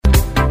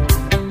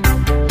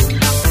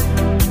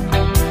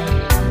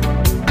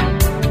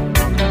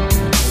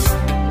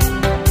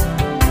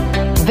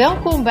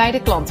Welkom bij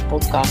de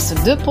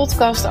Klantenpodcast, de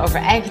podcast over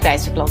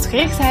eigentijdse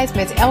klantgerichtheid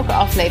met elke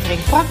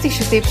aflevering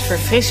praktische tips,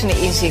 verfrissende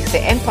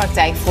inzichten en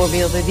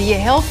praktijkvoorbeelden die je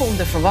helpen om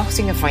de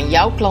verwachtingen van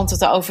jouw klanten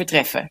te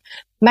overtreffen.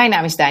 Mijn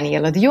naam is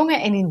Danielle de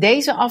Jonge en in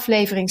deze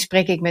aflevering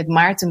spreek ik met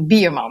Maarten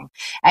Bierman.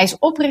 Hij is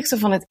oprichter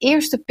van het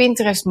eerste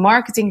Pinterest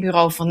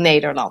marketingbureau van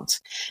Nederland.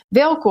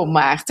 Welkom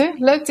Maarten,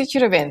 leuk dat je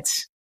er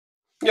bent.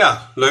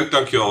 Ja, leuk,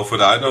 dankjewel voor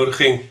de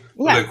uitnodiging.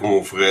 Ja. Leuk om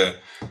over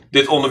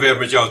dit onderwerp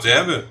met jou te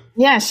hebben.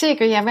 Ja,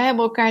 zeker. Ja, wij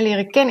hebben elkaar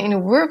leren kennen in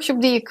een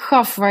workshop die ik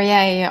gaf waar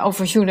jij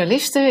over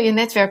journalisten, je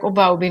netwerk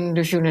opbouwen binnen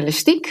de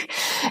journalistiek.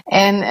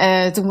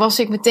 En toen was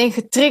ik meteen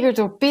getriggerd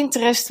door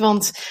Pinterest,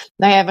 want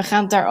nou ja, we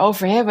gaan het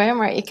daarover hebben, hè,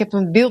 maar ik heb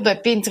een beeld bij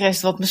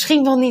Pinterest wat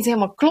misschien wel niet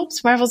helemaal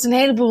klopt, maar wat een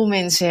heleboel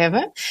mensen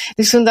hebben.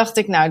 Dus toen dacht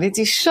ik, nou, dit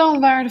is zo'n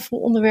waardevol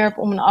onderwerp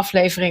om een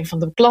aflevering van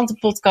de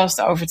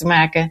Klantenpodcast over te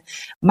maken.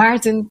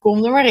 Maarten,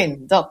 kom er maar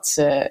in.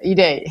 Dat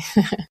idee.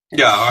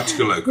 Ja,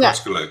 hartstikke leuk, ja.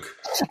 Hartstikke leuk.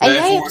 En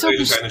jij hebt ook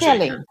een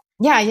stelling.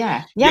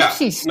 Ja,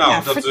 precies.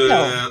 Nou,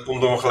 ja, om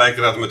dan gelijk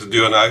inderdaad met de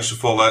deur naar huis te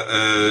vallen.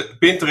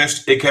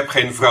 Pinterest, ik heb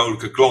geen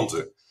vrouwelijke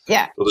klanten.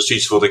 Ja. Dat is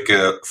iets wat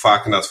ik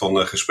vaak inderdaad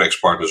van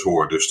gesprekspartners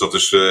hoor. Dus dat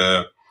is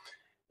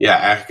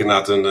eigenlijk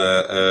inderdaad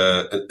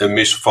een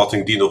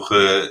misvatting die nog,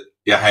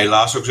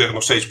 helaas zou ik zeggen,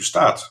 nog steeds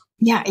bestaat.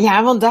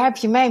 Ja, want daar heb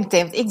je mij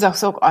meteen. Want ik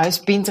dacht ook, is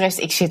Pinterest,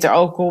 ik zit er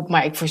ook op,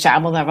 maar ik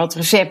verzamel daar wat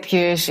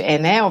receptjes.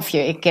 En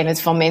ik ken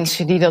het van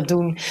mensen die dat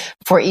doen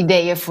voor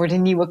ideeën voor de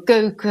nieuwe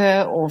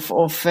keuken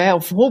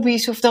of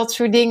hobby's of dat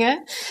soort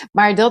dingen.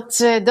 Maar dat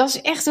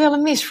is echt wel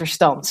een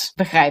misverstand,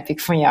 begrijp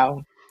ik van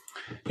jou.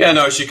 Ja,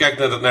 nou als je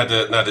kijkt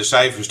naar de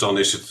cijfers, dan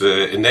is het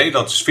in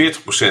Nederland is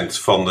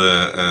 40%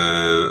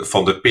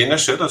 van de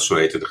pinners, dat zo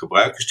heten de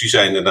gebruikers, die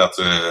zijn inderdaad,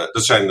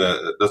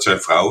 dat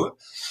zijn vrouwen.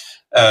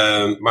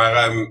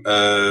 Maar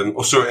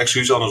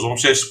andersom,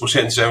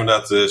 60%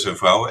 zijn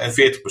vrouwen en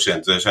 40%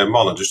 zijn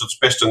mannen. Dus dat is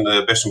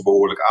best een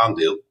behoorlijk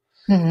aandeel.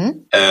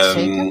 Mm-hmm,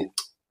 zeker.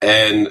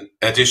 En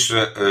het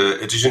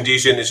is in die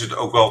zin is het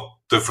ook wel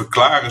te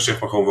verklaren, zeg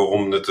maar, gewoon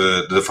waarom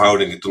de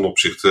verhouding ten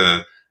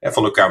opzichte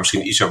van elkaar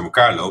misschien iets aan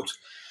elkaar loopt.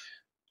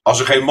 Als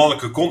er geen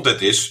mannelijke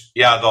content is,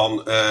 ja,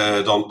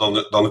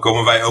 dan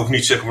komen wij ook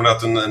niet, zeg maar,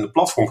 naar een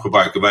platform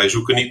gebruiken. Wij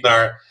zoeken niet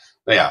naar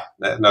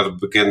de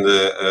bekende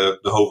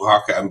de hoge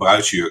hakken en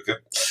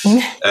bruidsjurken.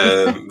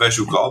 Wij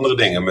zoeken andere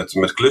dingen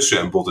met klussen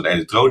en bijvoorbeeld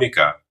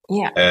elektronica.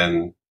 Ja.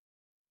 En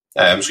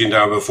misschien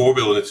daar wel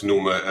voorbeelden te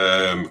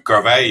noemen.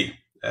 Karwei,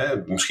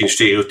 misschien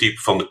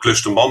stereotype van de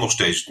kluste man nog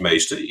steeds het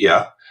meeste.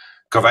 Ja,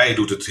 Karwei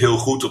doet het heel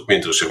goed op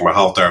Pinterest, zeg maar,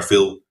 haalt daar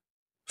veel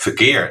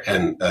verkeer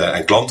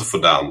en klanten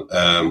vandaan.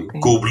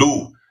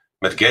 Coolblue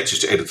met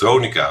gadgets,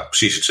 elektronica,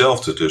 precies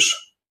hetzelfde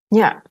dus.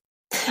 Ja.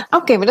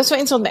 Oké, maar dat is wel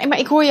interessant. Maar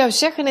ik hoor jou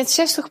zeggen,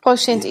 net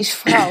 60% is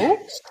vrouw.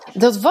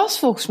 Dat was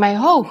volgens mij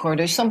hoger.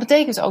 Dus dan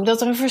betekent ook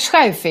dat er een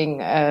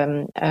verschuiving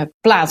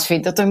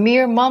plaatsvindt. Dat er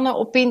meer mannen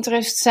op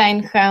Pinterest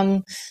zijn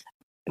gaan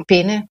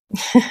pinnen.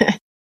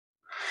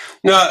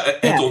 Nou,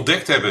 het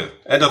ontdekt hebben.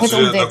 En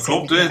dat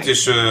klopt. Het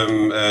is,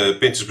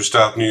 Pinterest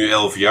bestaat nu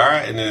 11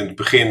 jaar. En in het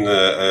begin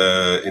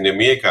in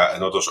Amerika, en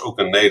dat was ook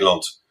in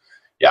Nederland,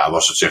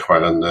 was het zeg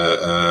maar een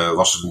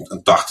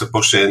 80%.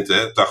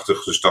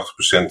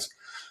 80%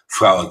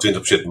 vrouw en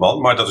 20%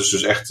 man. Maar dat is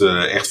dus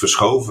echt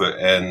verschoven.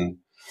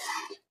 En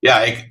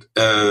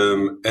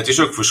het is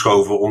ook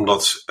verschoven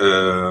omdat,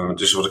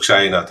 het is wat ik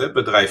zei inderdaad,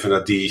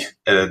 bedrijven die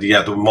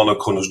de mannen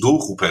ook gewoon als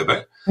doelgroep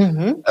hebben.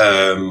 Mm-hmm.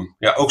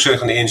 Ook zijn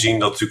gaan inzien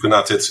dat natuurlijk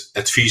inderdaad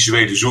het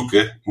visuele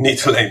zoeken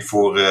niet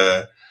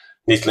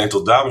alleen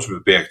tot dames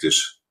beperkt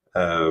is.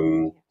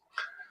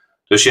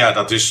 Dus ja,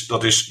 dat is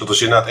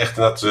inderdaad echt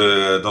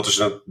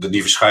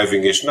die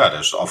verschuiving is. Nou, dat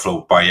is de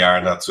afgelopen paar jaar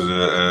inderdaad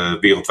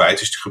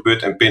wereldwijd is het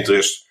gebeurd. En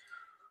Pinterest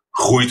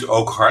groeit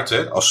ook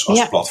hard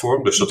als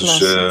platform. Dus dat is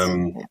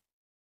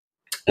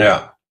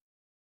ja.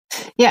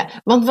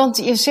 Ja, want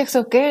je zegt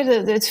ook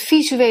het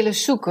visuele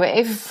zoeken.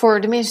 Even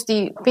voor de mensen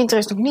die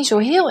Pinterest nog niet zo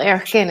heel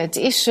erg kennen. Het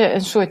is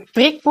een soort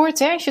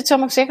prikbord, als je het zo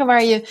mag zeggen,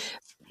 waar je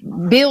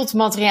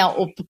beeldmateriaal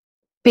op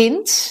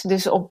pint.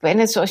 Dus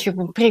net zoals je op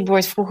een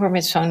prikbord vroeger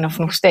of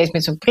nog steeds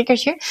met zo'n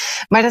prikkertje.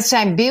 Maar dat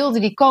zijn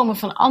beelden die komen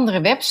van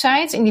andere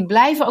websites en die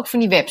blijven ook van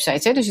die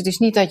websites. Dus het is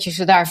niet dat je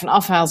ze daarvan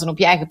afhaalt en op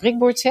je eigen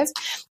prikbord zet.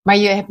 Maar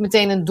je hebt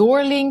meteen een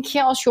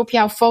doorlinkje als je op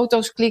jouw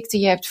foto's klikt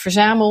die je hebt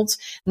verzameld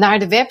naar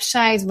de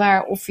website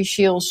waar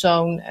officieel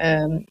zo'n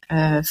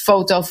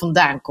foto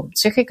vandaan komt.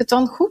 Zeg ik het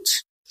dan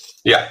goed?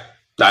 Ja.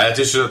 Nou, het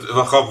is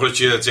wel grappig dat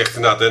je het zegt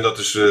inderdaad. En dat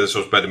is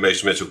zoals bij de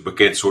meeste mensen ook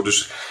bekend hoor.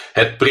 Dus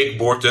het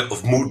prikbord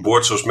of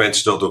moodboard, zoals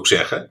mensen dat ook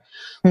zeggen.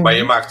 Mm-hmm. Maar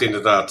je maakt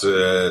inderdaad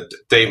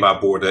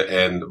themaborden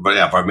en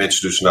waar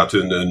mensen dus inderdaad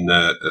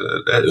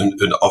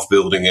hun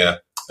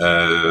afbeeldingen,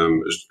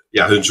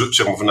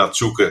 zeg maar vanuit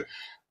zoeken,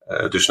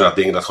 dus naar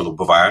dingen dat gaan op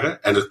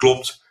bewaren. En het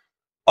klopt,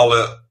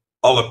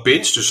 alle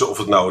pins, dus of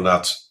het nou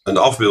inderdaad een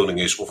afbeelding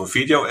is of een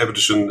video, hebben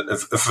dus een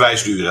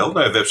verwijzende URL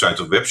naar een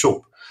website of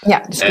webshop. Ja,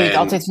 dus kun je het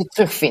altijd weer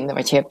terugvinden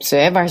wat je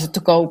hebt, waar ze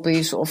te koop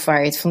is of waar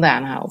je het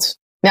vandaan haalt.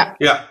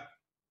 Ja.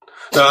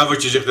 Nou,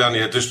 wat je zegt,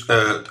 Daniel, dus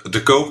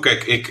de koop.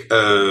 Kijk,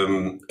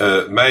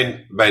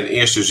 mijn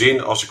eerste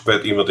zin als ik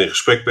met iemand in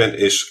gesprek ben,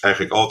 is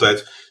eigenlijk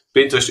altijd: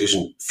 Pinterest is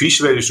een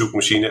visuele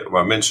zoekmachine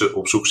waar mensen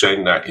op zoek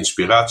zijn naar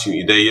inspiratie en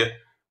ideeën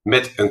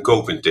met een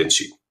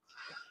koopintentie.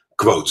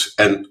 Quote.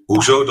 En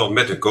hoezo dan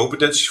met een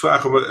koopintentie,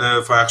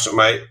 vragen ze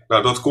mij.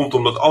 Nou, dat komt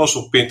omdat alles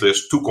op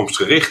Pinterest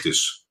toekomstgericht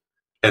is.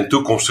 En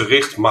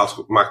toekomstgericht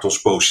maakt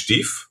ons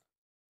positief.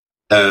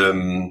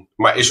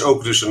 Maar is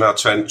ook dus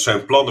inderdaad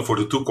zijn plannen voor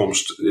de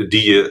toekomst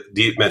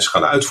die mensen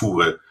gaan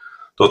uitvoeren.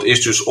 Dat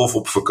is dus of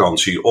op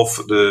vakantie, of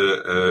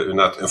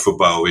inderdaad een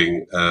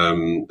verbouwing,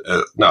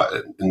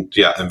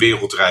 een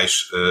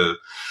wereldreis,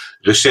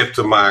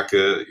 recepten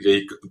maken,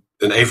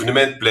 een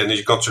evenement plannen.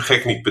 Je kan het zo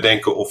gek niet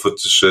bedenken of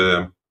het is,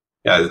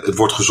 het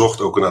wordt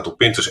gezocht ook inderdaad op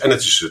Pinterest en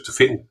het is te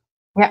vinden.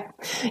 Ja,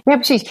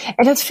 precies.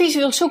 En dat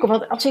visueel zoeken,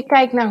 want als ik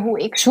kijk naar hoe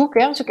ik zoek,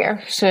 als ik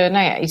ergens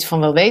iets van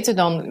wil weten,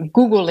 dan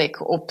google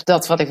ik op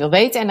dat wat ik wil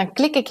weten en dan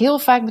klik ik heel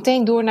vaak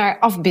meteen door naar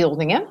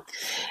afbeeldingen.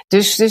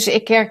 Dus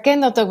ik herken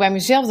dat ook bij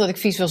mezelf dat ik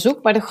visueel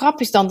zoek, maar de grap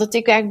is dan dat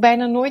ik eigenlijk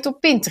bijna nooit op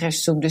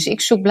Pinterest zoek. Dus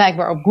ik zoek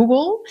blijkbaar op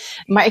Google,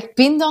 maar ik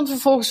pin dan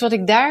vervolgens wat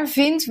ik daar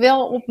vind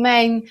wel op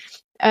mijn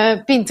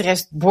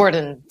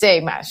Pinterest-borden,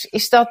 thema's.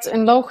 Is dat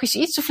een logisch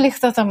iets of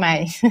ligt dat aan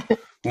mij?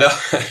 Nou,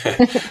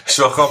 het is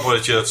wel grappig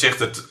dat je dat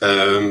zegt.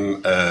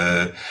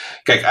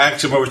 Kijk, eigenlijk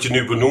zeg maar wat je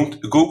nu benoemt.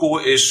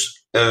 Google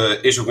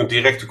is ook een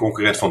directe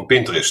concurrent van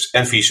Pinterest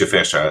en vice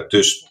versa.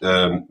 Dus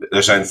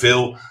er zijn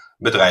veel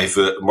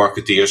bedrijven,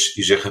 marketeers,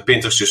 die zeggen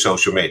Pinterest is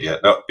social media.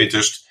 Nou,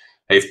 Pinterest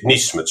heeft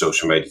niets met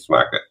social media te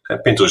maken.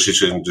 Pinterest is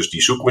dus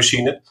die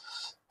zoekmachine.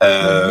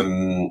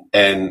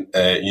 En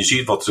je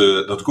ziet dat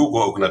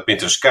Google ook naar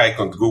Pinterest kijkt.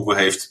 Want Google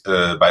heeft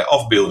bij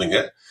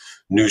afbeeldingen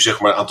nu zeg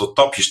maar een aantal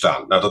tapjes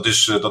staan. Nou, dat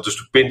is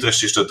door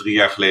Pinterest is dat 3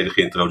 jaar geleden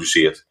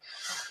geïntroduceerd.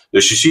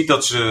 Dus je ziet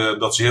dat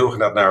ze heel erg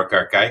naar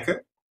elkaar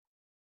kijken.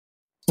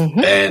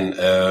 Mm-hmm. En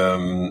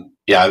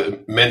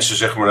mensen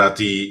zeg maar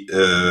die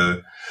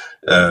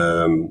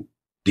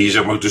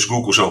zeg maar dus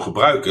Google zo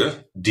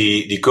gebruiken,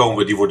 die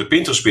worden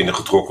Pinterest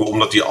binnengetrokken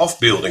omdat die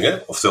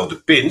afbeeldingen, oftewel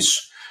de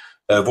pins,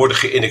 worden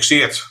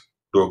geïndexeerd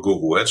door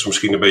Google. Het is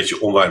misschien een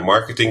beetje online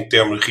marketing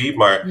terminologie,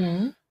 maar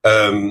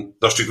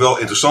dat is natuurlijk wel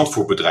interessant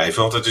voor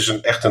bedrijven, want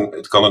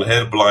het kan een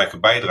hele belangrijke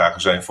bijdrage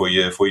zijn voor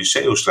je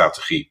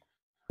SEO-strategie.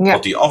 Ja.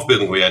 Want die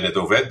afbeelding waar jij net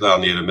over hebt,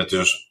 Daniel, met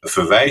dus een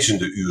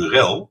verwijzende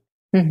URL,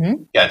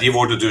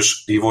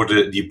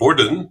 die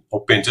borden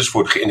op Pinterest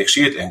worden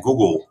geïndexeerd in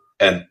Google.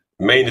 En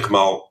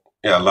menigmaal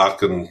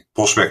laat ik een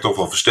prospect toch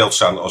wel versteld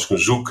staan als ik een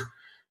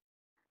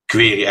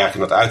zoekquery eigenlijk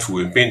aan het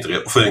uitvoeren in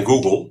Pinterest of in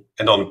Google.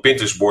 En dan een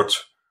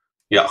Pinterest-bord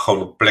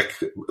gewoon op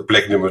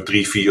plek nummer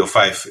 3, 4 of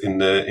 5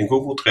 in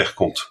Google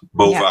terechtkomt.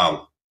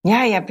 Bovenaan.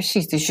 Ja,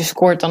 precies. Dus je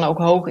scoort dan ook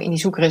hoog in die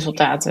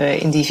zoekresultaten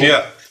in die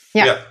zin.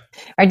 Ja.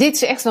 Maar dit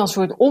is echt wel een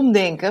soort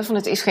omdenken van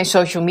het is geen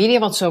social media,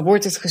 want zo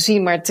wordt het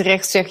gezien, maar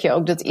terecht zeg je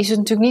ook dat is het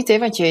natuurlijk niet, hè,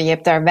 want je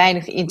hebt daar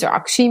weinig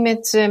interactie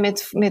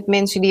met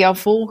mensen die jou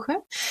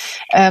volgen.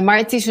 Maar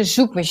het is een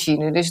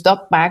zoekmachine, dus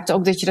dat maakt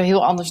ook dat je er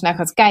heel anders naar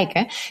gaat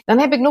kijken. Dan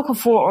heb ik nog een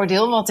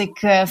vooroordeel wat ik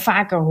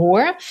vaker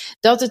hoor,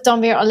 dat het dan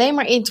weer alleen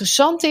maar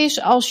interessant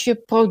is als je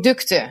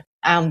producten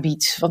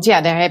aanbiedt. Want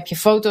daar heb je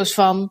foto's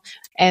van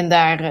en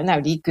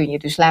daar, die kun je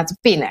dus laten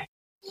pinnen.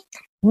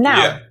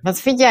 Nou,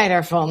 wat vind jij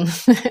daarvan?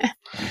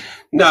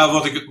 Nou,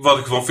 wat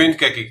ik van vind,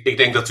 kijk, ik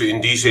denk dat we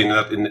in die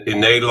zin in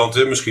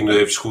Nederland, misschien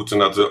even goed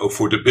ook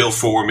voor de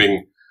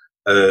beeldvorming,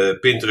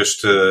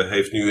 Pinterest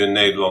heeft nu in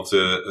Nederland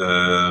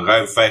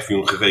ruim 5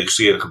 miljoen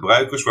geregistreerde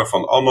gebruikers,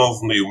 waarvan 1,5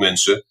 miljoen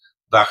mensen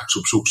dagelijks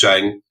op zoek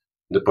zijn.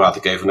 Dan praat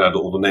ik even naar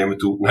de ondernemer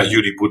toe, naar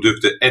jullie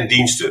producten en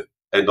diensten.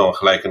 En dan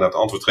gelijk naar het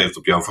antwoord geven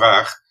op jouw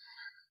vraag.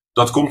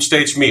 Dat komt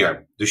steeds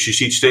meer. Dus je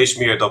ziet steeds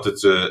meer dat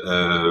het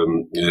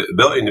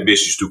wel in de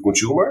business to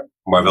consumer,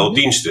 maar wel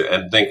diensten.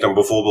 En denk dan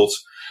bijvoorbeeld,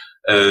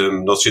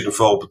 dat zit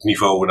vooral op het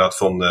niveau inderdaad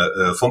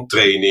van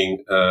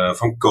training,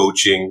 van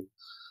coaching.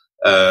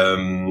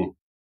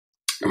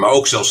 Maar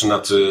ook zelfs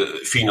inderdaad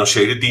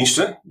financiële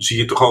diensten. Zie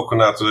je toch ook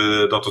inderdaad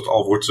dat het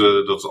al wordt,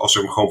 dat als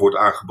er gewoon wordt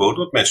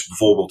aangeboden, dat mensen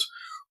bijvoorbeeld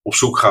op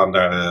zoek gaan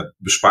naar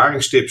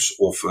besparingstips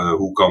of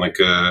hoe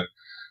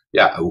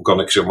kan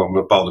ik zeg maar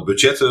met bepaalde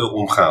budgetten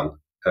omgaan.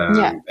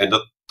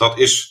 En dat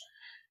is,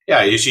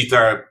 je ziet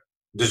daar,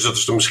 dus dat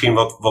is dan misschien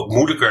wat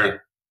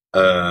moeilijker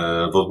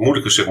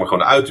zeg maar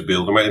gewoon uit te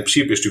beelden, maar in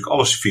principe is natuurlijk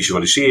alles te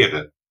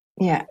visualiseren.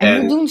 Ja, en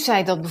hoe doen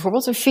zij dat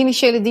bijvoorbeeld? Een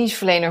financiële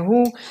dienstverlener,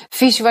 hoe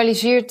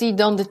visualiseert die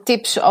dan de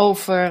tips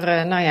over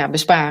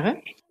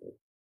besparen?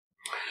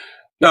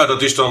 Nou,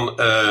 dat is dan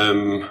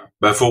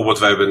bijvoorbeeld,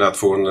 wij hebben inderdaad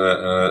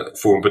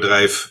voor een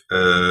bedrijf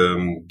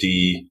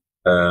die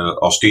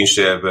als dienst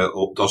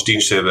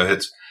hebben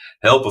het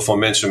helpen van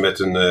mensen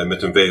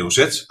met een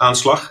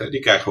WOZ-aanslag. Die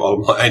krijgen we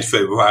allemaal eind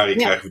februari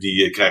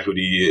krijgen we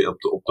die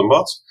op de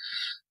mat.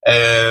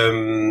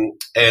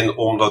 En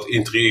omdat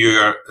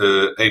interieur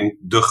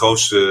de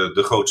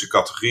grootste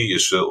categorie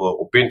is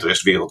op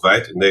Pinterest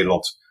wereldwijd. In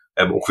Nederland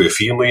hebben we ongeveer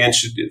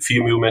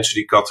 4 miljoen mensen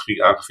die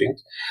categorie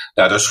aangevinkt.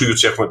 Nou, daar schuurt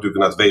zeg maar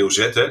natuurlijk naar het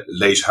WOZ,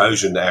 lees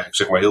huizen eigenlijk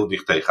zeg maar heel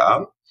dicht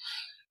tegenaan.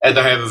 En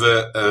daar hebben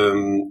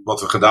we,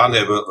 wat we gedaan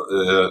hebben,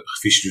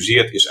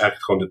 gevisualiseerd, is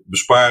eigenlijk gewoon het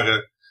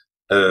besparen.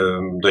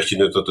 Dat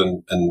je dat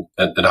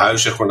een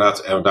huis, zeg maar,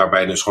 en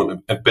daarbij dus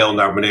gewoon een pijl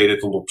naar beneden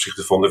ten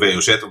opzichte van de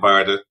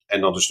WOZ-waarde.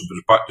 En dan dus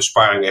de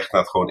sparing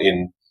echt gewoon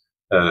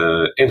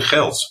in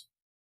geld.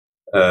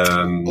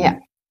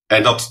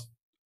 En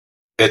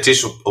het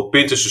is op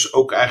Pinterest dus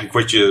ook eigenlijk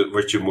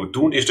wat je moet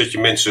doen, is dat je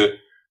mensen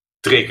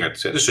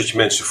triggert. Hè? Dus dat je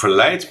mensen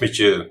verleidt met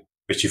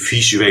je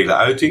visuele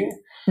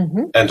uiting.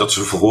 Mm-hmm. En dat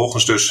ze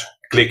vervolgens dus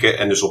klikken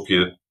en dus op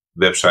je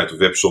website of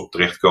webshop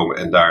terechtkomen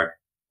en daar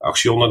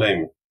actie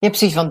ondernemen. Ja,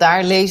 precies, want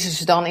daar lezen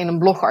ze dan in een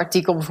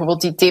blogartikel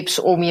bijvoorbeeld die tips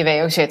om je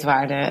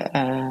WOZ-waarde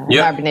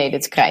naar beneden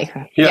te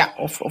krijgen. Ja,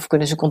 of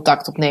kunnen ze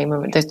contact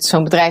opnemen dat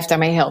zo'n bedrijf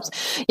daarmee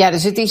helpt. Ja,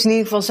 dus het is in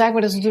ieder geval zaak,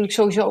 maar dat is natuurlijk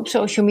sowieso op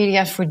social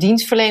media's voor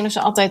dienstverleners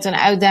altijd een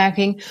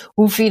uitdaging.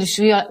 Hoe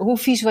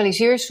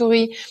visualiseer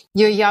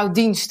je jouw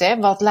dienst, hè?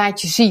 Wat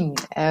laat je zien?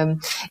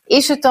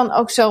 Is het dan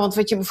ook zo, want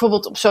wat je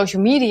bijvoorbeeld op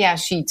social media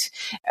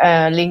ziet,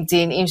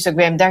 LinkedIn,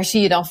 Instagram, daar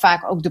zie je dan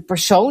vaak ook de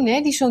persoon,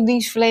 hè, die zo'n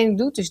dienstverlening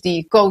doet, dus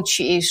die coach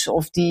is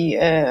of die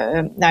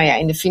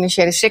in de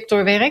financiële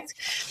sector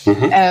werkt.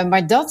 Mm-hmm.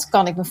 Maar dat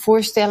kan ik me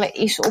voorstellen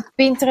is op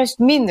Pinterest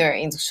minder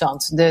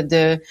interessant.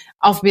 De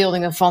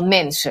afbeeldingen van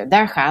mensen.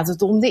 Daar gaat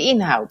het om de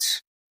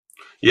inhoud.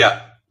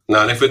 Ja,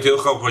 nou en ik vind het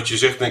heel grappig wat je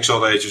zegt. En ik zal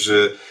daar eventjes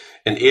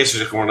een eerste,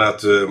 zeg maar,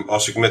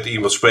 als ik met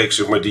iemand spreek,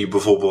 zeg maar, die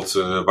bijvoorbeeld,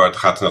 waar het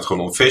gaat inderdaad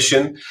gewoon om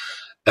fashion.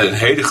 Een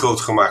hele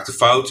groot gemaakte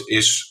fout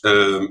is,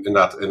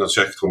 inderdaad, en dan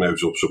zeg ik het gewoon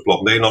even op zo'n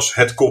plat Nederlands,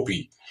 het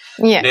copy.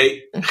 Ja.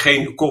 Nee,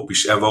 geen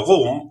kopies. En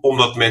waarom?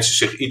 Omdat mensen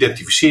zich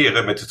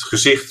identificeren met het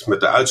gezicht, met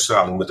de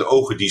uitstraling, met de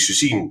ogen die ze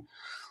zien.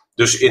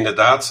 Dus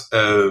inderdaad,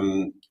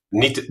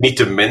 niet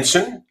de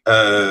mensen,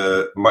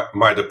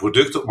 maar de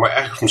producten, maar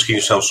eigenlijk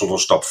misschien zelfs nog een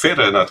stap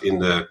verder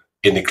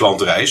in de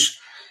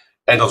klantreis.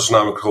 En dat is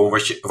namelijk gewoon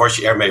wat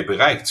je ermee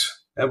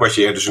bereikt. Hè, wat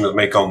je er dus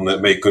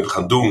mee kunt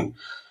gaan doen.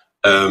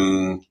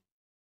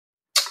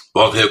 We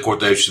hadden heel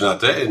kort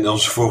even in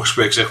ons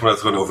voorgesprek zeggen we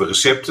dat gewoon over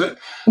recepten.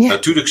 Ja.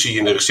 Natuurlijk zie je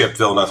in een recept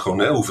wel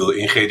gewoon hoeveel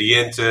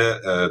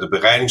ingrediënten, de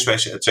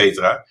bereidingswijze, et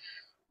cetera.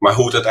 Maar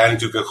hoe het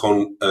uiteindelijk natuurlijk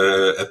gewoon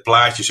het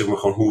plaatje, zeg maar,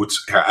 gewoon hoe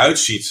het eruit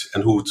ziet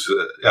en hoe het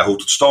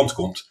tot stand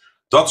komt.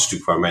 Dat is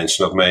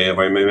natuurlijk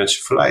waar je mee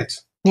mensen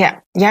verleidt.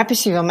 Ja,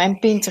 precies wel. Mijn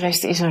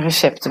Pinterest is een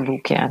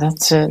receptenboek. Ja,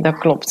 dat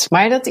klopt.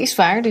 Maar dat is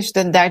waar. Dus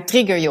daar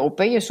trigger je op.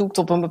 Hè. Je zoekt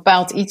op een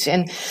bepaald iets.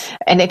 En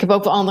ik heb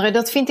ook wel andere.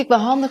 Dat vind ik wel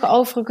handig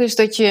overigens.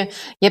 Dat je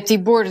hebt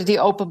die borden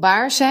die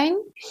openbaar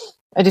zijn.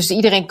 Dus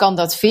iedereen kan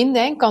dat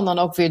vinden en kan dan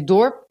ook weer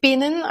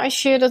doorpinnen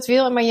als je dat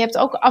wil. Maar je hebt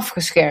ook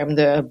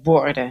afgeschermde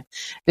borden.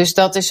 Dus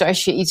dat is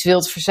als je iets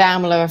wilt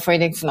verzamelen waarvan je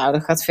denkt van nou,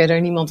 daar gaat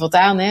verder niemand wat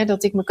aan. Hè,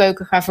 dat ik mijn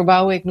keuken ga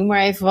verbouwen, ik noem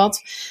maar even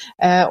wat.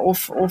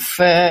 Of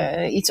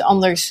iets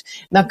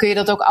anders. Dan kun je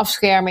dat ook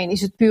afschermen en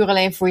is het puur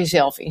alleen voor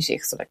jezelf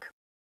inzichtelijk.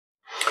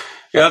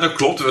 Ja, dat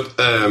klopt.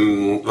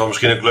 Wat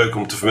misschien ook leuk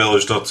om te vermelden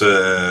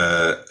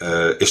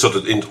is dat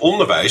het in het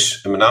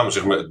onderwijs, en met name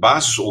zeg maar het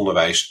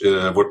basisonderwijs,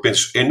 wordt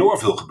Pinterest enorm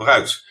veel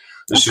gebruikt.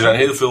 Dus er zijn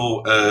heel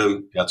veel,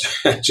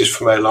 het is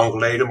voor mij lang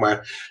geleden,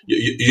 maar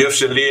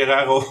jufs en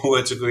leraren, hoe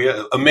heet het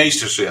weer?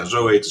 Meesters, ja,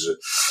 zo heten ze.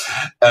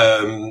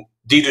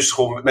 Die dus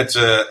gewoon met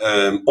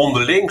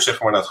onderling,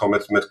 zeg maar,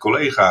 gewoon met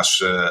collega's,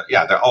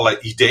 daar allerlei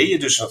ideeën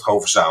dus dat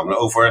gewoon verzamelen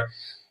over.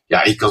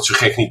 Ja, ik kan het zo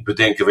gek niet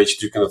bedenken, weet je,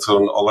 natuurlijk dat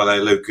gewoon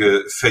allerlei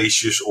leuke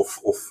feestjes of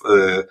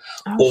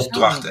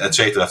opdrachten, et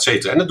cetera, et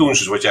cetera. En dat doen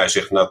ze, wat jij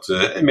zegt,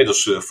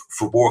 inmiddels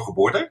verborgen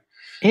borden.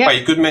 Ja. Maar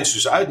je kunt mensen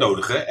dus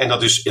uitnodigen en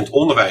dat is in het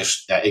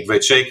onderwijs, ja, ik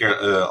weet zeker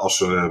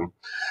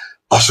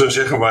als er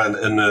zeg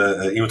maar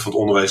iemand van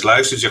het onderwijs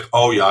luistert en zegt,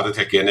 oh ja, dat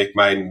herken ik,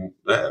 mijn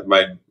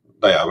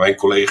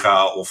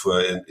collega of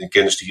een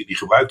kennis die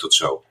gebruikt dat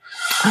zo.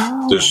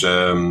 Oh. Dus,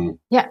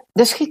 ja,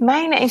 dat schiet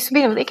mij ineens te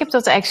binnen. Want ik heb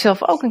dat eigenlijk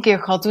zelf ook een keer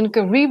gehad. Toen ik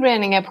een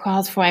rebranding heb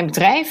gehad voor mijn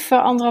bedrijf 1,5-2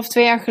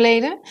 jaar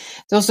geleden.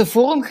 Dat was de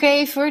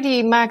vormgever.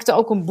 Die maakte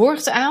ook een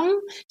bord aan.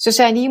 Ze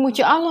zeiden, hier moet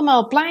je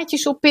allemaal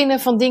plaatjes op pinnen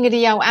van dingen die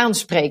jou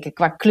aanspreken.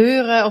 Qua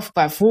kleuren of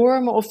qua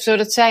vormen of zo.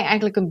 Dat zij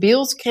eigenlijk een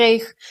beeld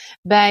kreeg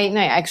bij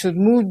eigenlijk een soort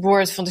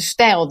moodboard van de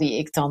stijl die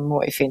ik dan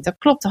mooi vind. Dat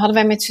klopt, dan hadden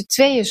wij met z'n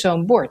tweeën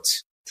zo'n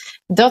bord.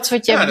 Dat is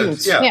wat jij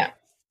bedoelt.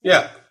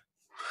 Ja.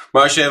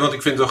 Maar als jij, want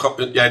ik vind het wel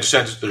grappig, er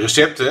zijn dus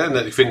recepten, hè,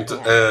 en ik vind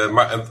het,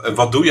 maar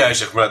wat doe jij,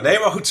 zeg maar, nee,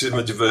 maar goed,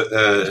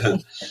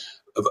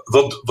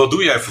 wat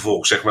doe jij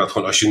vervolgens, zeg maar,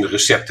 gewoon als je een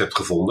recept hebt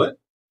gevonden?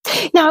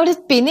 Nou,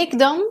 dat pin ik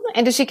dan.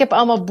 En dus ik heb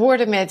allemaal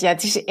borden met,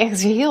 het is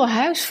echt een heel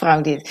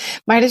huisvrouw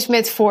dit. Maar dus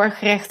met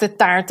voorgerechten,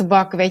 taarten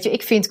bakken, weet je.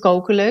 Ik vind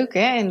koken leuk,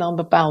 hè. En dan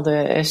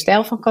bepaalde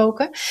stijl van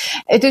koken.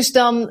 Dus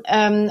dan,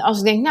 als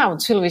ik denk,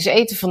 wat zullen we eens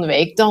eten van de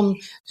week?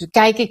 Dan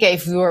kijk ik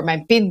even door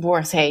mijn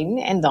pinbord heen.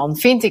 En dan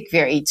vind ik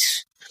weer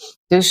iets.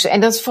 Dus,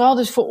 en dat is vooral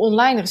dus voor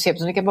online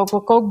recepten. Want ik heb ook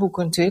wel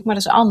kookboeken natuurlijk, maar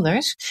dat is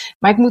anders.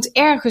 Maar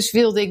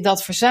wilde ik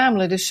dat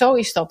verzamelen. Dus zo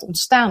is dat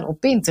ontstaan op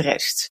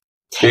Pinterest.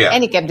 Ja.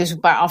 En ik heb dus een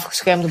paar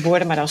afgeschermde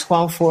borden, maar dat is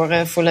gewoon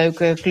voor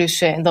leuke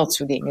klussen en dat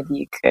soort dingen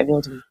die ik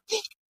wil doen.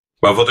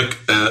 Maar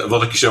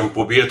wat ik je zo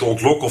probeer te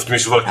ontlokken, of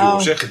tenminste wat ik wil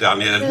zeggen,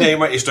 Daniel, nee,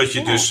 maar is dat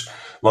je dus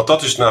Want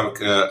dat is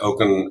namelijk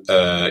ook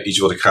iets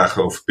wat ik graag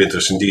over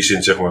Pinterest in die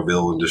zin zeg maar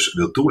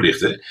wil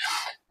toelichten.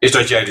 Is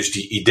dat jij dus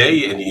die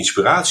ideeën en die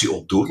inspiratie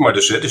opdoet, maar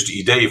dus die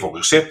ideeën van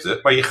recepten,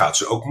 maar je gaat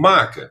ze ook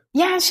maken.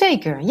 Ja,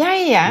 zeker.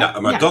 Ja.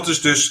 Nou, maar dat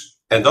is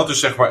dus, en dat is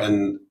zeg maar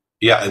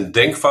een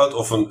denkfout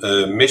of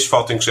een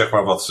misvatting, zeg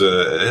maar, wat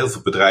heel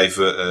veel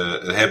bedrijven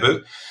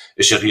hebben.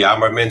 Is zeggen, ja,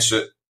 maar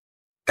mensen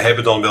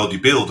hebben dan wel die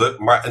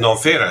beelden, maar en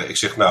dan verder. Ik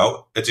zeg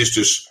nou, het is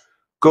dus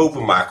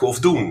kopen, maken of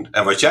doen.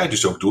 En wat jij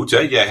dus ook doet, hè,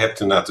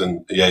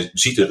 jij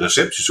ziet een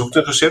recept, je zoekt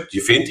een recept,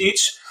 je vindt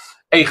iets.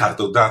 En je gaat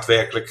het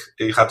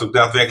ook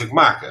daadwerkelijk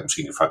maken.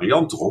 Misschien een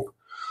variant erop.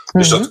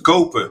 Dus dat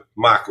kopen,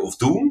 maken of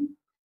doen,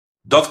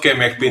 dat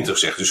kenmerkt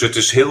Pinterest echt. Dus het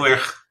is heel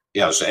erg,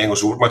 ja, dat is een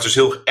Engels woord, maar het is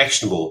heel erg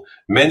actionable.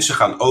 Mensen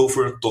gaan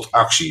over tot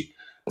actie.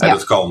 En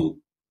dat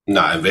kan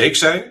na een week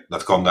zijn,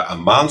 dat kan na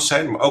een maand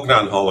zijn, maar ook na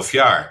een half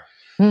jaar.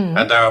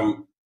 En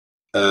daarom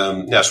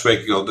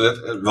spreek ik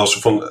wel eens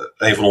van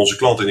een van onze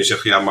klanten en die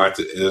zegt, ja, maar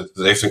het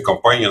heeft een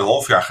campagne een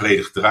half jaar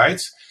geleden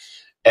gedraaid.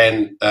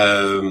 En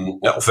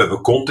of we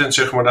hebben content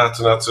zeg maar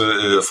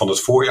van het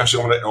voorjaar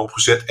zeg maar,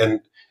 opgezet.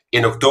 En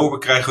in oktober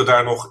krijgen we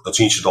daar nog, dat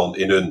zien ze dan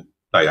in hun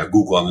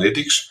Google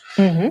Analytics.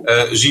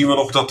 Zien we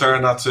nog dat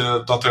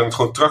er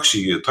gewoon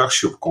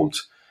tractie op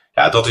komt.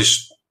 Ja, dat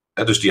is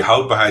dus die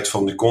houdbaarheid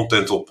van die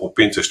content op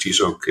Pinterest, die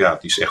is ook, ja,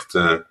 die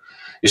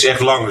is echt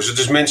lang. Dus het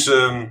is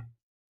mensen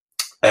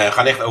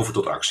gaan echt over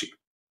tot actie.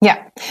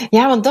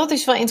 Ja, want dat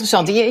is wel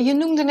interessant. Je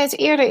noemde net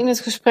eerder in het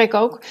gesprek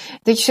ook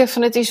dat je zegt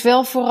van het is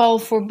wel vooral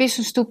voor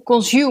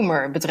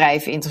business-to-consumer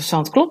bedrijven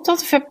interessant. Klopt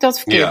dat of heb ik dat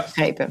verkeerd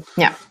begrepen?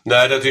 Ja.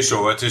 Nee, dat is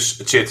zo. Het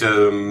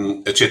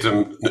zit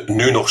hem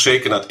nu nog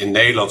zeker in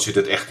Nederland zit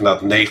het echt 90%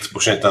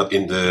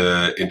 in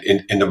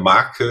de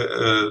maak.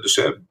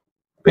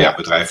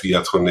 Bedrijven die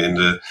dat gewoon in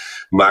de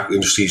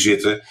maakindustrie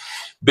zitten.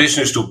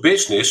 Business to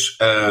business,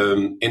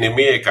 in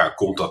Amerika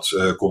komt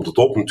het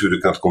op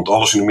natuurlijk. Dat komt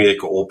alles in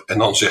Amerika op en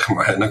dan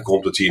en dan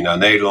komt het hier naar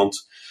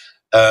Nederland.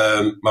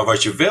 Maar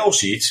wat je wel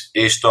ziet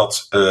is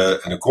dat,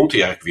 en dan komt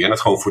hij eigenlijk weer,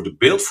 dat gewoon voor de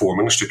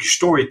beeldvorming, een stukje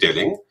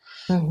storytelling.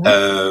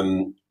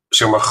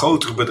 Zeg maar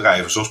grotere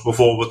bedrijven, zoals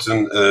bijvoorbeeld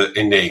een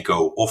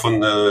Eneco of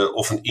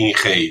een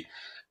ING.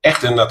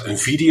 Echt inderdaad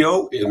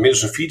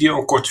inmiddels een video,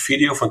 een korte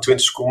video van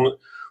 20 seconden,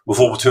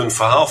 bijvoorbeeld hun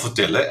verhaal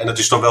vertellen. En dat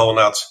is dan wel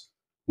inderdaad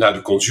naar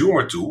de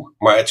consumer toe.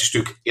 Maar het is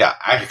natuurlijk, ja,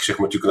 eigenlijk zeg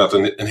maar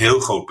natuurlijk een heel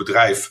groot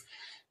bedrijf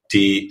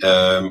die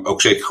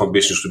ook zeker gewoon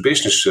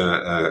business-to-business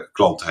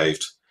klanten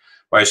heeft.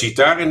 Maar je ziet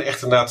daarin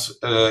echt inderdaad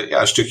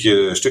een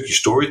stukje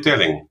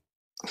storytelling.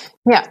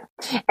 Ja,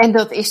 en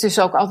dat is dus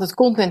ook altijd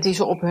content die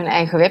ze op hun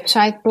eigen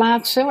website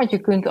plaatsen. Want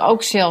je kunt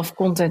ook zelf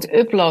content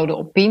uploaden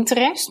op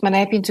Pinterest. Maar dan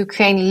heb je natuurlijk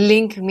geen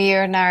link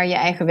meer naar je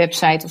eigen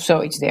website of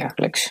zoiets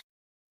dergelijks.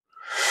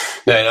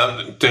 Nee,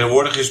 nou,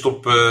 tegenwoordig is het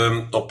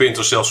op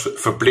Pinterest zelfs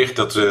verplicht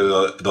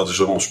dat is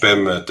om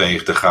spam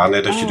tegen te gaan.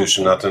 Hè, dat je dus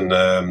inderdaad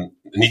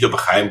niet op een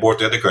geheimbord,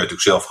 hè, dan kan je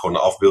natuurlijk zelf gewoon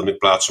een afbeelding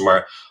plaatsen.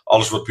 Maar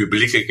alles wat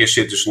publiekelijk is,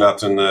 zit dus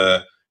inderdaad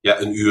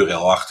een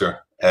URL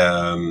achter.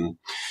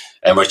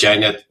 En wat jij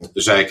net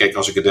zei, kijk,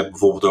 als ik het heb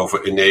bijvoorbeeld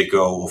over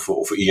Eneco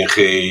of ING,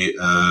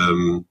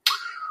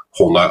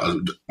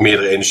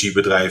 meerdere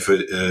energiebedrijven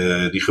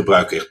die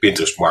gebruiken echt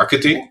Pinterest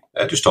marketing.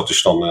 Dus dat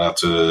is dan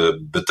inderdaad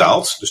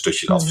betaald. Dus dat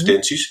je de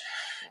advertenties.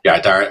 Ja,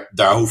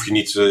 daar hoef je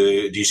niet.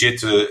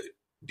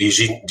 Die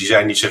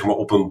zijn niet zeg maar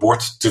op een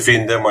bord te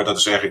vinden, maar dat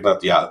is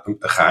eigenlijk een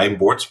geheim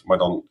bord, maar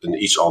dan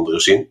een iets andere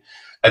zin.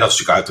 En dat is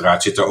natuurlijk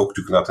uiteraard zit er ook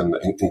natuurlijk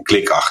een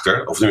klik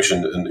achter, of tenminste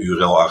een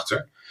URL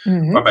achter.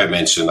 Waarbij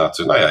mensen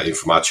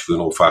informatie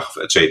kunnen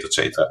opvragen, et cetera, et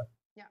cetera.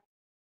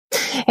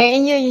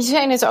 En je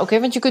zei net ook, hè,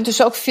 want je kunt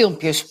dus ook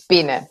filmpjes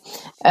pinnen.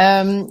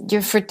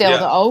 Je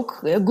vertelde ook,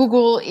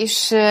 Google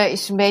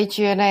is een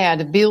beetje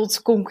de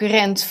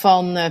beeldconcurrent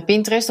van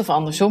Pinterest, of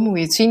andersom, hoe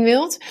je het zien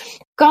wilt.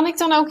 Kan ik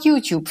dan ook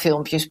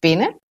YouTube-filmpjes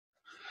pinnen?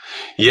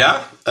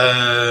 Ja,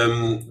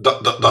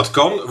 dat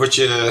kan.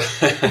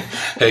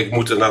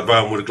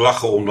 Waarom moet ik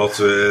lachen? Omdat,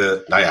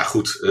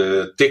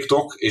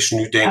 TikTok is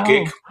nu denk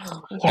ik.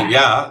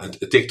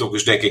 TikTok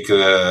is denk ik,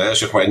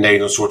 zeg maar in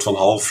Nederland een soort van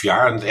half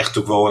jaar. En echt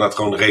ook wel inderdaad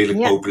gewoon redelijk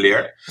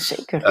populair.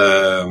 Zeker.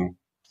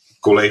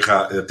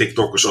 Collega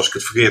TikTokkers, als ik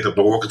het verkeerd heb,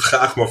 dan hoor ik het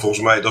graag. Maar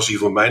volgens mij, dat is in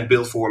ieder geval mijn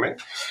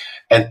beeldvorming.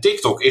 En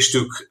TikTok is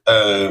natuurlijk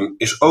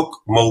is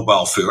ook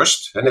mobile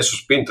first, net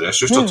zoals Pinterest.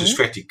 Dus dat is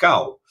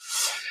verticaal.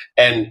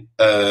 En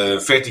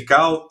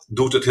verticaal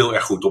doet het heel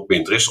erg goed op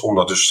Pinterest.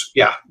 Omdat dus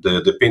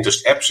de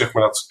Pinterest app, zeg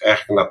maar, dat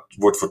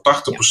wordt voor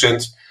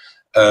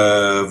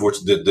 80%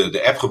 wordt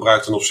de app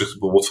gebruikt ten opzichte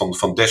bijvoorbeeld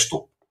van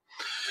desktop.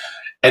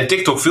 En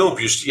TikTok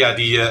filmpjes,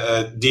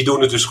 die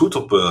doen het dus goed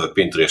op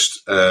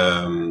Pinterest.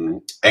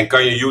 En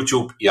kan je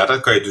YouTube, dat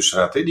kan je dus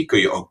inderdaad, die kun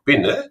je ook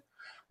pinnen.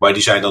 Maar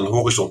die zijn dan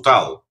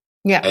horizontaal.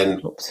 Ja, en,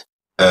 klopt.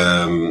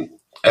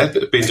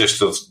 Pinterest,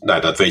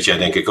 dat weet jij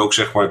denk ik ook,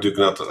 zeg maar,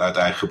 natuurlijk uit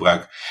eigen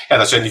gebruik. Ja,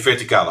 dat zijn die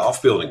verticale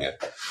afbeeldingen.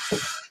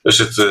 Dus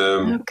het...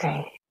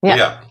 Oké.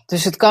 Ja,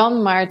 dus het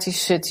kan, maar het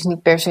is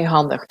niet per se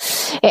handig.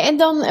 En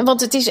dan,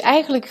 want het is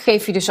eigenlijk,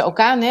 geef je dus ook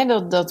aan,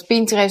 hè, dat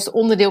Pinterest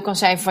onderdeel kan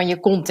zijn van je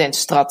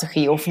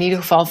contentstrategie. Of in ieder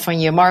geval van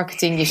je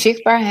marketing, je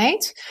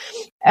zichtbaarheid.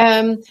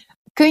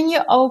 Kun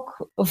je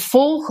ook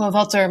volgen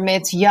wat er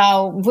met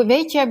jou...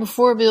 Weet jij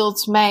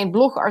bijvoorbeeld, mijn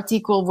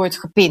blogartikel wordt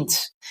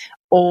gepind.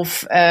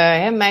 Of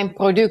mijn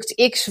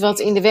product X wat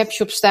in de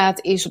webshop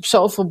staat is op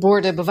zoveel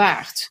borden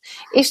bewaard.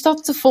 Is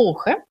dat te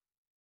volgen?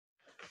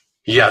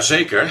 Ja,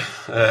 zeker.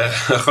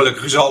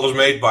 Gelukkig is alles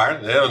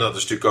meetbaar. Hè? Want dat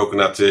is natuurlijk ook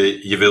inderdaad,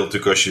 je wilt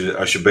natuurlijk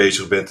als je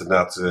bezig bent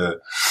inderdaad,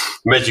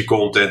 met je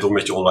content of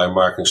met je online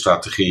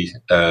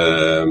marketingstrategie,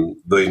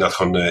 wil je inderdaad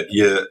gewoon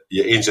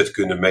je inzet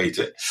kunnen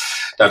meten.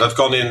 Nou, dat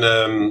kan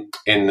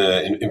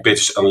in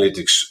Pinterest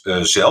Analytics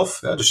zelf.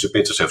 Dus de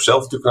Pinterest heeft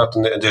zelf natuurlijk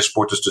een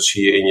dashboard, dus dat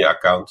zie je in je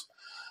account.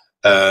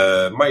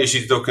 Maar je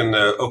ziet het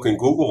ook in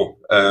Google.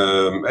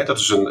 Dat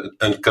is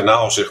een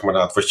kanaal, zeg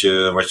maar,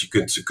 wat je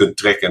kunt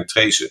tracken en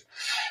tracen.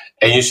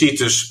 En je ziet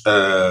dus,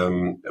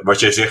 wat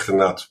jij zegt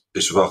inderdaad,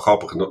 is wel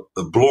grappig.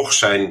 Blogs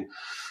zijn,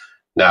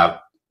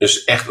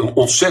 dus echt een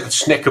ontzettend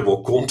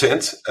snackable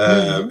content.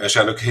 Er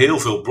zijn ook heel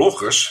veel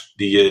bloggers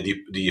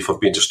die van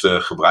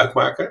Pinterest gebruik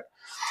maken.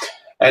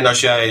 En als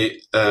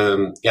jij,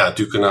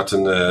 natuurlijk inderdaad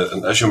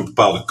als je een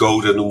bepaalde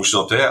code, noemen ze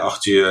dat, hè,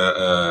 achter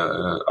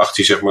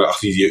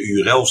je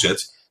URL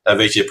zet, dan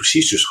weet je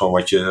precies dus gewoon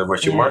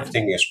wat je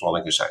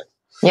marketinginspanningen zijn.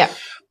 Ja.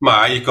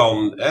 Maar je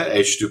kan,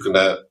 even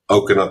natuurlijk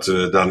ook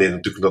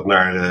natuurlijk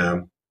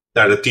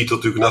naar de titel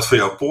natuurlijk van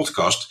jouw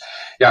podcast.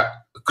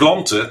 Ja,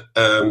 klanten,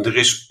 er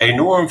is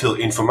enorm veel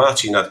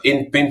informatie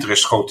in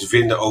Pinterest gewoon te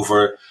vinden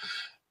over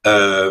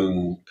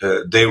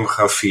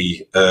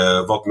demografie,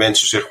 wat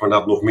mensen zeg maar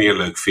nog meer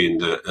leuk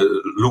vinden,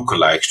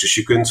 lookalikes. Dus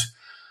je kunt,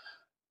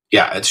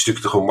 het is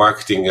natuurlijk gewoon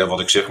marketing wat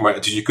ik zeg,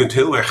 maar je kunt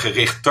heel erg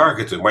gericht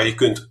targeten, maar je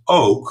kunt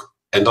ook,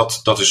 en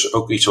dat is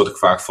ook iets wat ik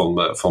vaak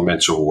van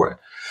mensen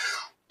hoor,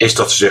 is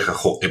dat ze zeggen,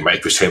 goh, maar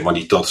ik wist helemaal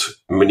niet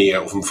dat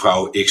meneer of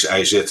mevrouw X,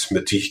 Y, Z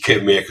met die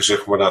kenmerken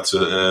zeg maar dat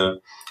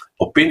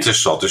op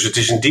Pinterest zat. Dus het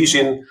is in die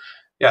zin,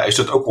 is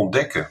dat ook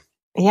ontdekken.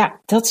 Ja,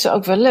 dat is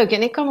ook wel leuk.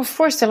 En ik kan me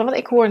voorstellen, want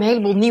ik hoor een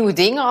heleboel nieuwe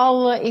dingen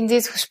al in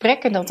dit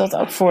gesprek. En dat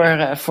ook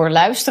voor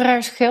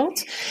luisteraars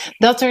geldt.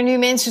 Dat er nu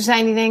mensen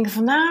zijn die denken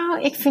van,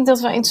 ik vind dat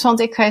wel interessant.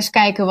 Ik ga eens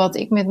kijken wat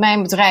ik met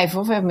mijn bedrijf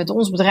of met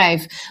ons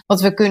bedrijf,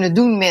 wat we kunnen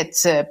doen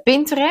met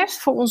Pinterest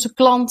voor onze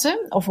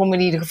klanten. Of om in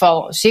ieder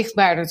geval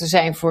zichtbaarder te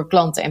zijn voor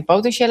klanten en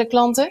potentiële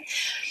klanten.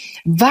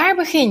 Waar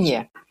begin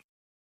je?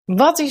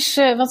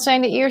 Wat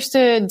zijn de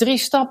eerste 3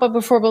 stappen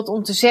bijvoorbeeld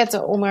om te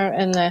zetten om er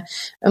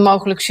een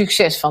mogelijk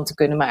succes van te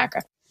kunnen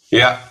maken?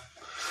 Ja,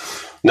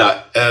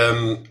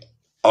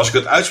 als ik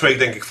het uitspreek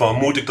denk ik van,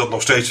 moet ik dat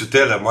nog steeds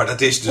vertellen? Maar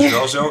dat is dus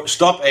wel zo.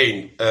 Stap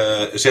 1,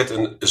 zet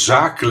een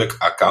zakelijk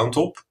account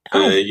op.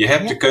 Je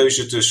hebt de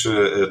keuze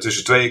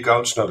tussen 2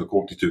 accounts. Nou, dat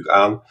komt natuurlijk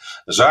aan.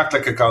 Een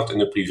zakelijk account en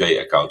een privé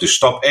account. Dus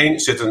stap 1,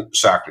 zet een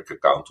zakelijk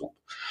account op.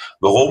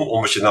 Waarom?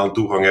 Omdat je dan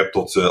toegang hebt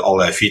tot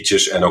allerlei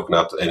features en ook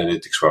naar het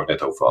analytics waar we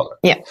het net over hadden.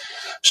 Ja.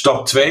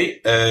 Stap 2,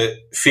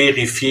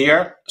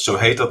 verifieer, zo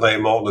heet dat nou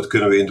eenmaal. Dat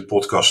kunnen we in de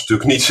podcast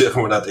natuurlijk niet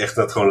zeggen, maar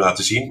dat gewoon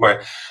laten zien.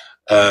 Maar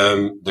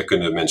daar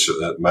kunnen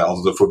mensen mij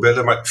altijd voor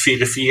bellen. Maar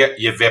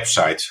verifieer je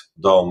website.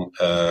 Dan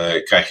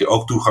krijg je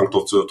ook toegang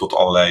tot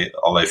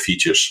allerlei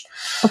features.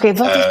 Oké,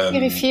 wat is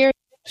verifieer je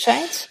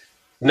website?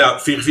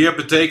 Nou, verifieer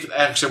betekent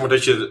eigenlijk zeg maar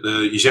dat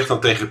je zegt dan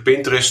tegen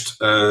Pinterest,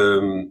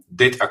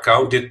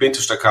 dit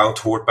Pinterest-account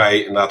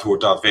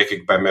hoort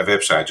daadwerkelijk bij mijn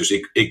website. Dus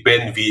ik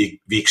ben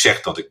wie ik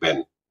zeg dat ik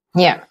ben.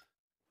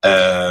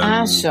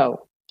 Ja.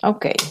 Zo.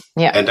 Oké.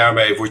 Ja. En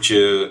daarmee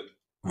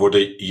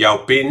worden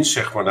jouw pins,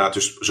 zeg maar,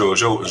 dus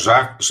sowieso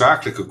een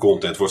zakelijke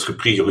content wordt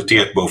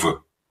geprioriteerd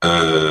boven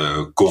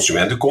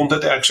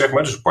consumentencontent eigenlijk, zeg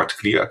maar. Dus een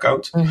particulier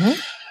account. Mm-hmm.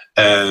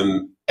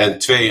 En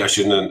 2,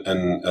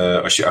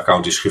 als je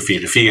account is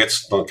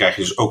geverifieerd, dan krijg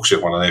je dus ook,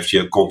 zeg maar, dan heeft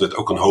je content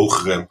ook een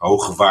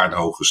hogere waarde,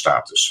 hogere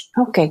status.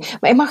 Oké,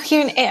 maar mag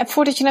hier,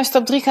 voordat je naar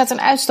stap 3 gaat,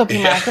 een uitstapje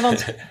maken?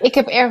 Want ik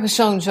heb ergens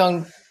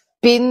zo'n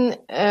pin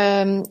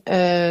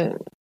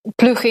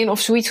plugin of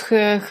zoiets.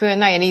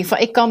 In ieder geval,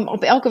 ik kan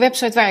op elke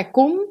website waar ik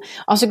kom,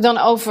 als ik dan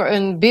over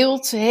een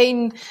beeld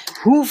heen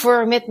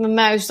hoever met mijn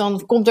muis,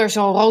 dan komt er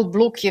zo'n rood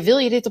blokje. Wil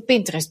je dit op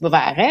Pinterest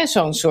bewaren? Hè?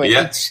 Zo'n soort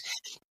iets.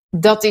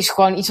 Dat is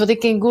gewoon iets wat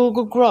ik in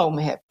Google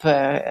Chrome heb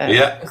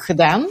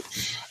gedaan.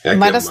 Ja,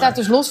 maar dat staat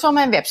dus los van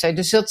mijn website.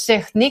 Dus dat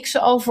zegt niks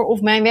over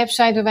of mijn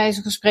website bij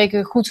wijze van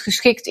spreken goed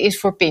geschikt is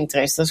voor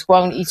Pinterest. Dat is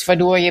gewoon iets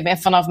waardoor je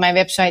vanaf mijn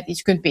website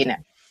iets kunt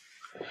pinnen.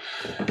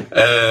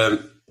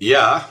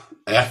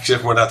 Eigenlijk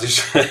zeg maar dat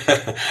is.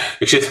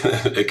 Ik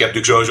heb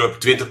natuurlijk sowieso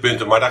 20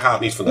 punten, maar daar gaat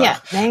het niet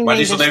vandaag. Ja, maar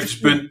dit is dan even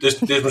punt.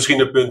 Dit is misschien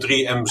een punt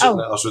 3.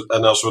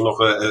 Als we nog.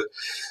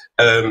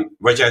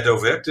 Wat jij het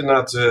over hebt,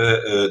 inderdaad,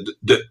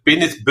 de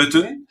pin it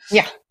button.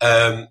 Ja.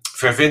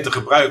 Vervente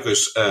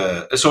gebruikers,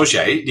 zoals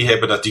jij,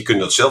 die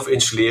kunnen dat zelf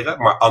installeren.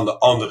 Maar aan de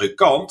andere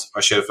kant,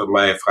 als je van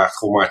mij vraagt,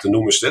 goh Maarten,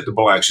 noem eens de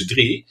belangrijkste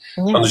 3.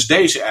 Ja. Dan is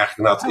deze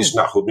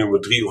eigenlijk nummer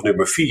 3 of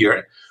nummer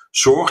 4.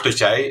 Zorg dat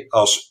jij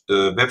als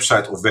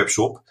website of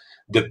webshop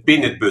de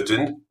pin it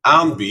button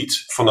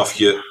aanbiedt vanaf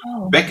je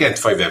backend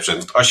van je website.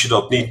 Want als je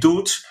dat niet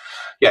doet,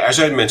 er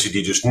zijn mensen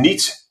die dus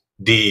niet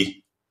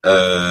die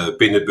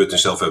pin it button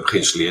zelf hebben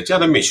geïnstalleerd. Ja,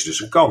 dan mis je dus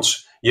een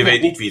kans. Je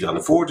weet niet wie er aan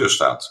de voordeur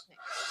staat.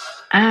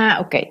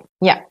 Oké.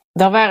 Ja.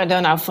 Dan waren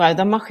er nou vooruit.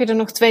 Dan mag je er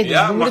nog 2 doen.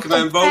 Ja, mag ik bij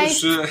een bonus...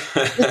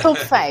 De top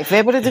 5. We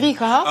hebben er 3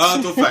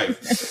 gehad. Top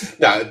 5.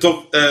 Nou,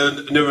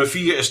 nummer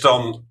 4 is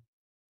dan...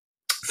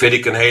 Vind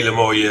ik een hele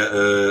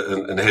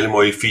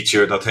mooie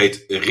feature. Dat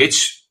heet Rich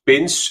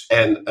Pins.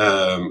 En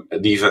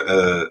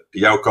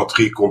jouw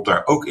categorie komt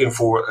daar ook in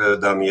voor,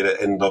 Danielle.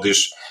 En dat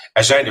is...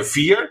 Er zijn er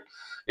 4.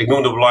 Ik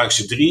noem de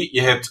belangrijkste 3.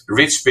 Je hebt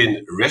Rich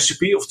Pin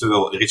Recipe.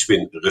 Oftewel Rich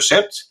Pin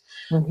Recept.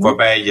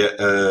 Waarbij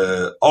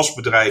je als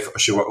bedrijf,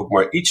 als je maar ook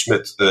maar iets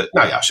met,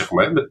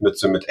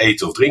 met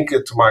eten of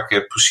drinken te maken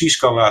hebt, precies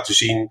kan laten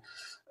zien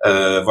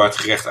waar het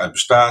gerecht uit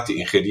bestaat, de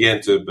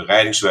ingrediënten,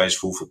 bereidingswijze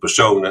voor hoeveel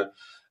personen.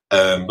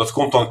 Dat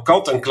komt dan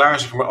kant en klaar,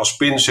 zeg maar, als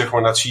pin, zeg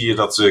maar, dat zie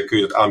je, kun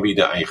je dat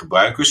aanbieden aan je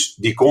gebruikers.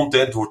 Die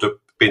content wordt op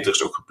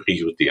Pinterest ook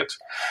geprioriteerd.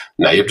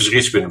 Nou, je hebt dus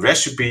Richpin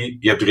Recipe,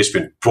 je hebt de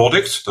Richpin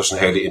Product, dat is een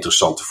hele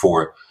interessante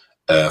voor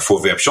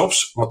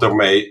webshops, want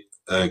daarmee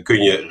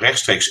kun je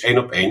rechtstreeks 1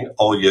 op 1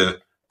 al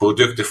je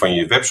producten van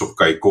je webshop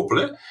kan je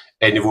koppelen.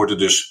 En die worden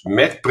dus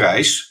met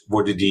prijs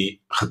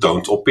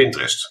getoond op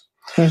Pinterest.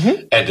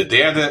 En de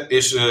derde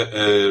is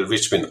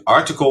Richpin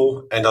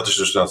Article. En dat is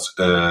dus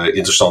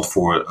interessant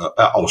voor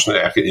alles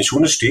eigenlijk in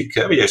journalistiek.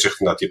 Hè? Jij zegt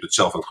inderdaad, je hebt het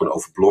zelf aan het gewoon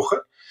over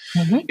bloggen.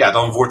 Ja,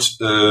 dan wordt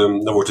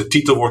de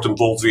titel een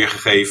bold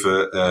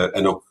weergegeven.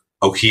 En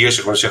ook hier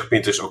zegt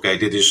Pinterest, oké,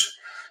 dit is...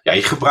 Ja,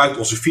 je gebruikt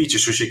onze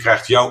features, dus je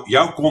krijgt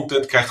jouw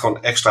content krijgt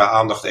gewoon extra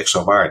aandacht,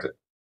 extra waarde.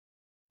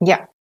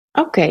 Ja,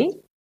 oké.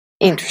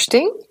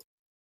 Interesting.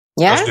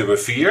 Ja? Dat is nummer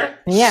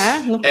 4.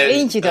 Ja, nog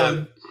eentje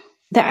dan.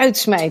 De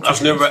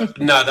uitsmijter.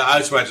 De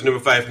uitsmijter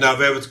nummer 5. Nou,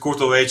 we hebben het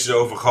kort al eventjes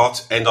over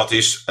gehad. En dat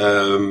is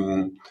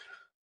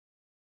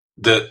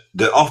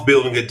de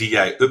afbeeldingen die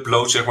jij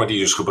uploadt, zeg maar, die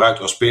je dus gebruikt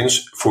als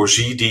pins,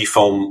 voorzie die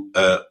van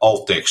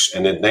alt-text.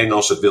 En in het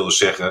Nederlands, dat wil dus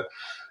zeggen...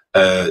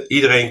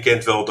 iedereen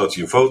kent wel dat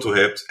je een foto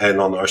hebt en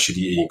dan als je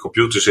die in je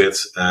computer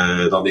zet,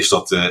 dan is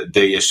dat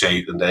DSC,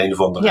 de een of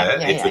andere,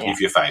 1, 2, 3,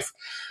 4, 5.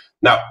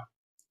 Nou,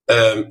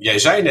 jij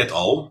zei net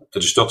al,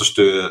 dus dat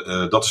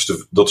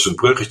is het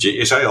bruggetje.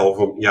 Je zei al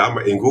van, ja,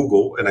 maar in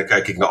Google, en dan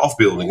kijk ik naar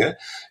afbeeldingen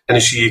en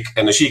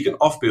dan zie ik een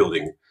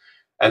afbeelding.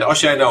 En als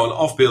jij nou een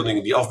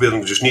afbeelding, die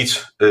afbeelding dus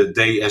niet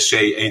DSC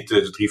 1,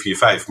 2, 3, 4,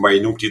 5, maar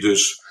je noemt die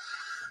dus,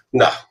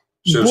 nou...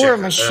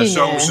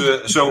 Soms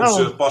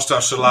pasta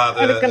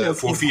salade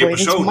voor 4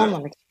 personen.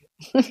 Maar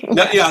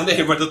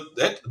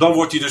dan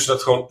wordt die dus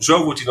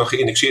zo wordt die dan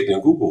geïndexeerd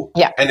in Google.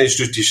 Ja. En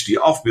dus die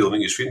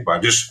afbeelding is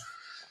vindbaar. Dus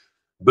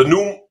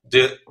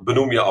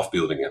benoem je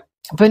afbeeldingen.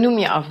 Benoem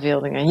je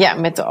afbeeldingen, ja,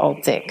 met de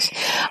alt-text.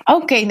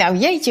 Oké, nou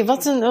jeetje,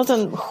 wat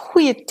een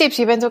goede tips.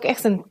 Je bent ook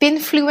echt een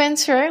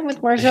pinfluencer, om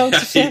het maar zo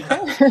te zeggen.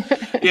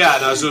 Ja,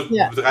 nou,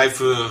 zo'n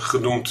bedrijf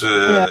genoemd.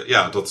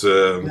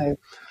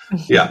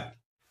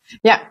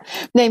 Ja,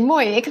 nee,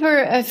 mooi. Ik heb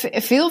er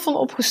veel van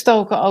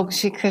opgestoken ook.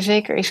 Dus ik ga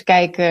zeker eens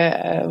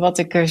kijken wat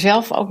ik er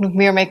zelf ook nog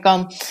meer mee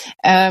kan.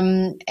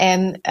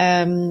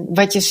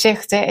 Wat je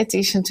zegt, hè, het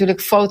is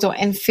natuurlijk foto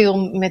en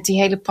film met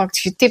die hele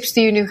praktische tips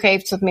die je nu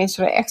geeft, dat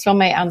mensen er echt wel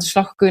mee aan de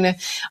slag kunnen.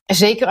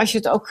 Zeker als je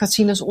het ook gaat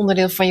zien als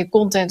onderdeel van je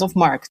content of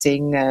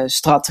marketing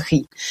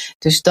strategie.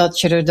 Dus dat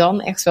je er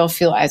dan echt wel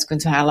veel uit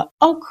kunt halen.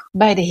 Ook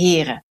bij de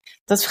heren.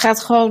 Dat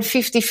gaat gewoon 50-50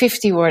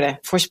 worden,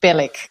 voorspel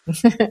ik.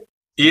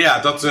 Ja,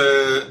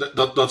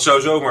 dat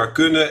zou zomaar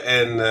kunnen.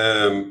 En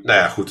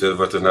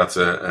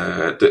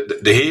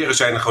de heren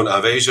zijn er gewoon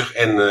aanwezig.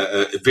 En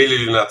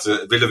willen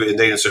we in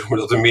Nederland, zeg maar,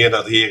 dat er meer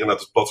naar de heren naar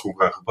het platform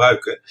gaan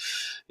gebruiken.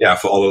 Ja,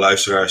 voor alle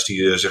luisteraars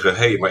die zeggen,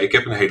 hé, maar ik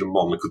heb een hele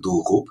mannelijke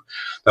doelgroep.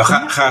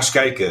 Nou, ga eens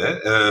kijken. Hè.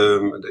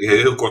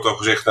 Heel kort al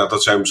gezegd, nou,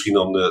 dat zijn misschien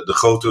dan de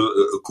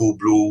grote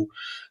Coolblue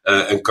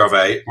en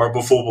Karwei. Maar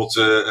bijvoorbeeld,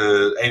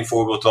 één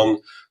voorbeeld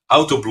dan,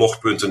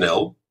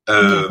 autoblog.nl.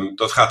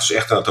 Dat gaat dus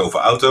echt over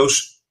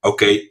auto's.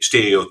 Oké,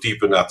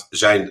 stereotypen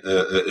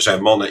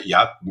zijn mannen.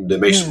 Ja, de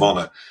meeste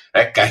mannen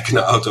kijken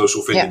naar auto's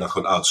of vinden dan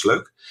gewoon auto's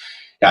leuk.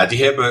 Ja,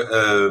 die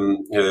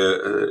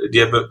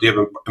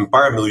hebben een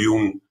paar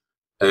miljoen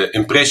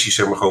impressies,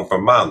 zeg maar, gewoon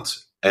per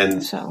maand.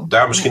 En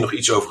daar misschien nog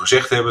iets over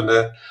gezegd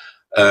hebbende,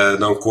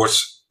 dan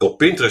kort, op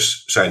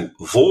Pinterest zijn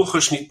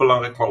volgers niet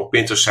belangrijk, maar op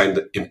Pinterest zijn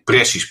de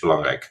impressies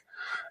belangrijk.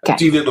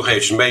 Die wil ik nog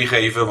eventjes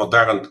meegeven, want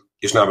daarin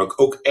is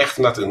namelijk ook echt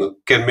een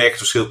kenmerkend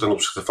verschil ten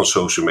opzichte van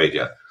social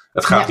media.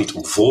 Het gaat niet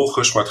om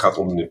volgers, maar het gaat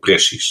om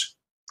impressies.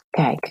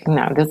 Kijk,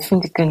 nou, dat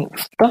vind ik een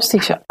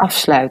fantastische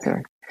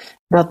afsluiter.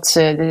 Dat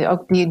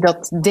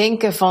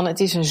denken van het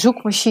is een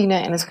zoekmachine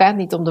en het gaat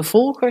niet om de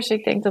volgers.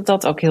 Ik denk dat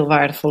dat ook heel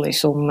waardevol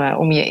is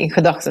om je in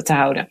gedachten te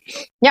houden.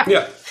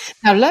 Ja.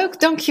 Nou leuk,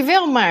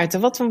 dankjewel Maarten.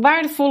 Wat een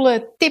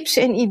waardevolle tips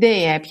en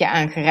ideeën heb je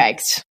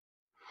aangereikt.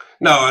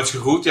 Nou,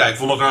 hartstikke goed. Ja, ik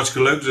vond het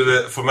hartstikke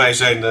leuk. Voor mij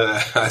zijn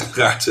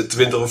uiteraard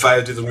 20 of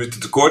 25 minuten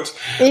te kort.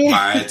 Ja.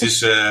 Maar het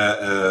is,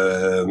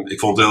 ik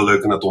vond het heel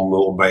leuk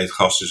om bij het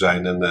gast te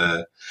zijn.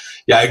 En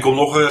ik kom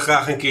nog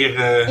graag een keer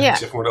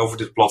zeg maar over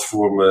dit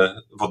platform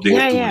wat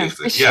dingen toelichten. Ja,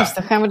 precies. Ja.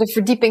 Dan gaan we de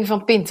verdieping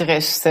van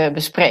Pinterest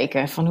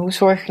bespreken. Van hoe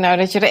zorg je nou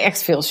dat je er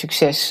echt veel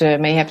succes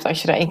mee hebt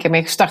als je er 1 keer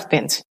mee gestart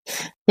bent.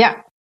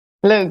 Ja.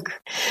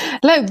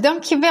 Leuk,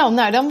 dankjewel.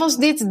 Nou, dan was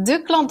dit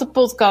de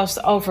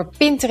klantenpodcast over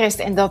Pinterest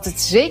en dat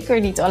het zeker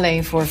niet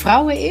alleen voor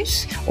vrouwen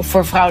is of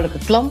voor vrouwelijke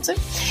klanten.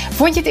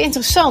 Vond je het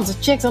interessant?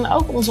 Check dan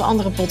ook onze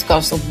andere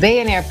podcast op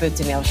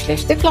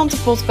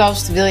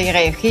bnr.nl/deklantenpodcast. Wil je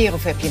reageren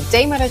of heb je een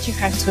thema dat je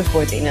graag terug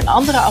hoort in een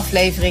andere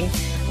aflevering?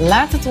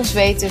 Laat het ons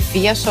weten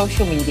via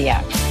social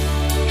media.